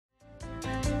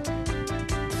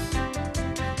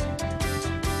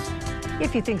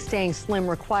If you think staying slim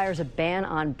requires a ban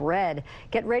on bread,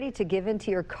 get ready to give in to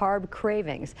your carb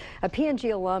cravings. A P&G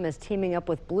alum is teaming up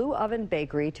with Blue Oven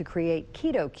Bakery to create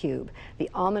Keto Cube. The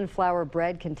almond flour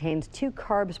bread contains 2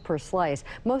 carbs per slice.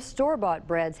 Most store-bought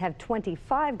breads have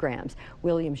 25 grams.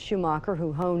 William Schumacher,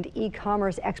 who honed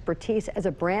e-commerce expertise as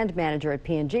a brand manager at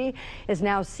P&G, is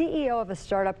now CEO of a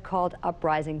startup called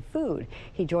Uprising Food.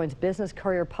 He joins business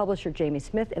Courier publisher Jamie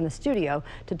Smith in the studio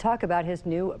to talk about his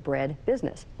new bread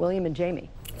business. William and Jamie.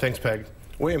 Thanks, Peg.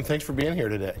 William, thanks for being here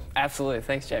today. Absolutely.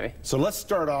 Thanks, Jamie. So let's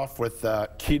start off with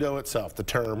keto itself, the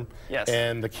term, yes,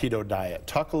 and the keto diet.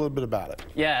 Talk a little bit about it.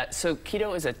 Yeah, so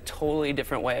keto is a totally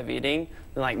different way of eating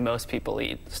than like most people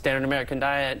eat. Standard American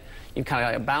diet, you kind of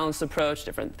like a balanced approach,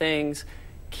 different things.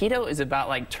 Keto is about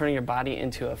like turning your body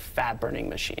into a fat-burning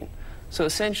machine. So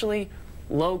essentially,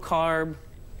 low carb,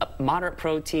 moderate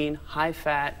protein, high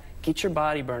fat, get your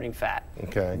body burning fat.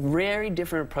 Okay. Very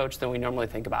different approach than we normally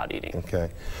think about eating. Okay.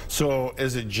 So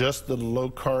is it just the low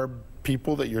carb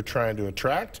people that you're trying to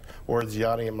attract, or is the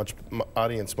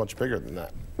audience much bigger than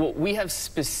that? Well, we have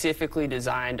specifically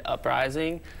designed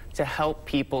Uprising to help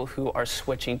people who are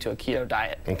switching to a keto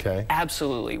diet. Okay.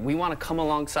 Absolutely. We want to come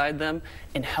alongside them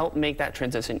and help make that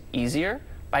transition easier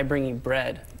by bringing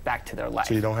bread back to their life.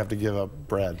 So you don't have to give up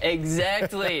bread.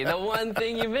 Exactly. The one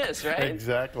thing you miss, right?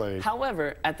 Exactly.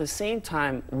 However, at the same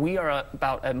time, we are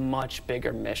about a much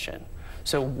bigger mission.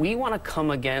 So we want to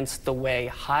come against the way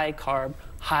high carb,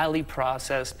 highly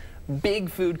processed, big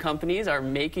food companies are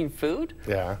making food.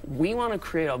 Yeah. We want to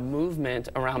create a movement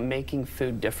around making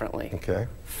food differently. Okay.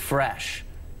 Fresh.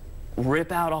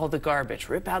 Rip out all the garbage,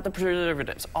 rip out the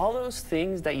preservatives, all those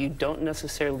things that you don't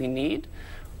necessarily need.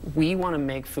 We want to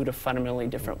make food a fundamentally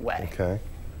different way. Okay.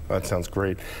 That sounds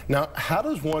great. Now, how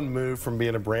does one move from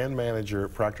being a brand manager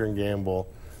at Procter & Gamble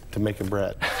to making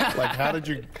bread? Like, how did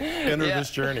you enter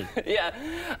this journey? Yeah.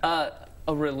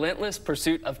 A relentless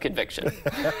pursuit of conviction. From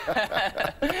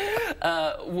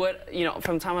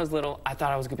the time I was little, I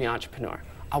thought I was going to be an entrepreneur.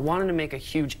 I wanted to make a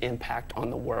huge impact on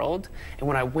the world. And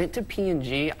when I went to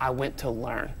P&G, I went to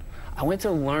learn. I went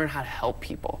to learn how to help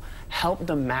people, help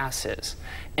the masses.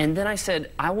 And then I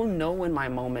said, I will know when my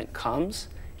moment comes,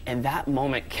 and that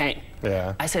moment came.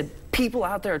 Yeah. I said, people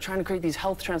out there are trying to create these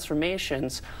health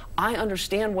transformations. I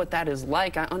understand what that is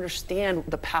like. I understand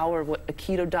the power of what a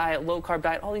keto diet, low carb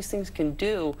diet, all these things can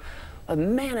do. But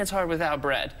man, it's hard without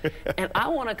bread. And I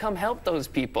want to come help those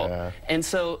people. Yeah. And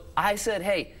so I said,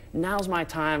 hey, now's my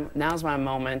time, now's my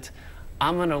moment.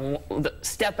 I'm going to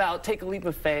step out, take a leap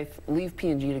of faith, leave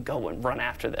P&G to go and run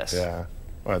after this. Yeah,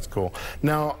 well, that's cool.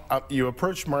 Now, you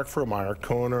approached Mark Frohmeyer,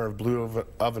 co-owner of Blue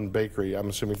Oven Bakery, I'm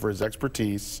assuming for his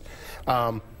expertise.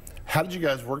 How did you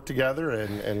guys work together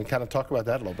and kind of talk about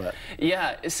that a little bit?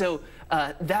 Yeah, so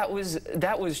that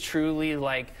was truly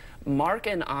like, Mark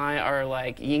and I are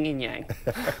like yin and yang.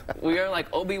 We are like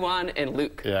Obi-Wan and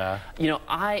Luke. Yeah. You know,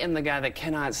 I am the guy that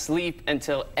cannot sleep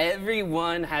until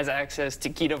everyone has access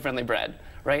to keto-friendly bread,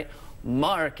 right?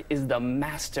 Mark is the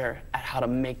master at how to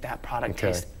make that product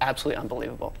taste absolutely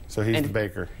unbelievable. So he's the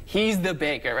baker. He's the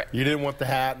baker, right? You didn't want the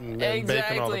hat and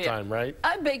bacon all the time, right?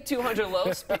 I baked 200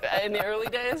 loaves in the early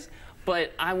days.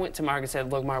 But I went to Mark and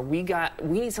said, look, Mark, we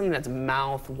need something that's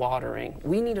mouth-watering.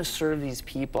 We need to serve these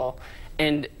people.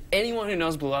 And anyone who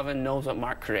knows Blue Oven knows what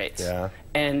Mark creates. Yeah.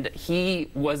 And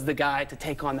he was the guy to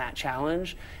take on that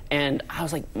challenge. And I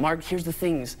was like, Mark, here's the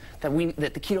things that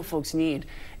the keto folks need.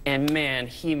 And man,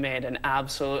 he made an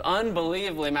absolute,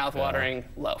 unbelievably mouth-watering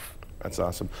loaf. That's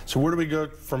awesome. So where do we go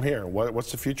from here?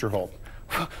 What's the future hold?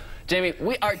 Jamie,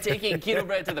 we are taking keto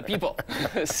bread to the people.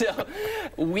 So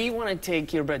we want to take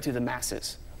keto bread to the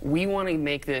masses. We want to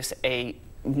make this a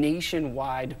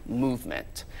nationwide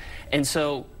movement. And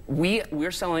so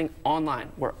we're selling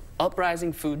online. We're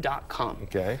uprisingfood.com.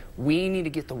 Okay. We need to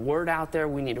get the word out there.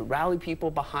 We need to rally people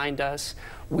behind us.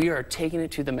 We are taking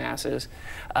it to the masses.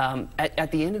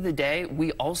 At the end of the day,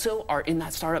 we also are in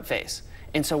that startup phase.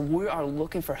 And so we are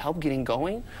looking for help getting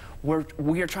going.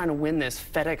 We are trying to win this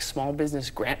FedEx Small Business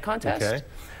Grant Contest.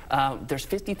 Okay. There's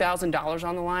 $50,000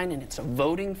 on the line, and it's a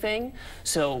voting thing.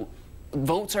 So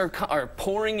votes are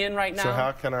pouring in right now. So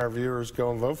how can our viewers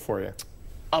go and vote for you?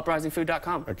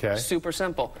 Uprisingfood.com. Okay. Super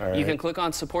simple. All right. You can click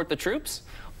on Support the Troops,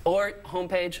 or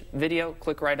homepage, video,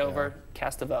 click right over,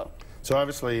 cast a vote. So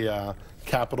obviously,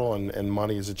 capital and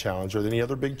money is a challenge. Are there any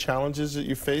other big challenges that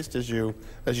you faced as you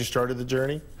started the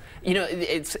journey? You know,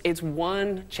 it's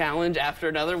one challenge after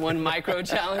another, one micro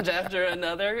challenge after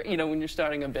another, you know, when you're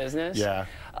starting a business. Yeah.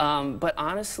 But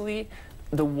honestly,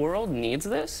 the world needs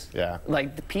this. Yeah.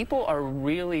 Like, the people are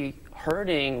really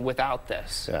hurting without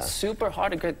this. Yeah. Super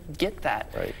hard to get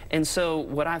that. Right. And so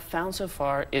what I've found so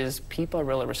far is people are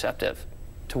really receptive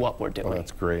to what we're doing. Well,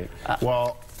 that's great.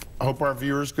 Well, I hope our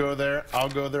viewers go there. I'll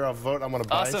go there. I'll vote. I'm going to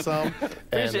buy Awesome. some.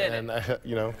 Appreciate and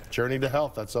you know, journey to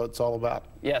health. That's what it's all about.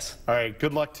 Yes. All right.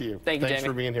 Good luck to you. Thank you, Thanks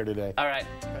Jamie. for being here today. All right.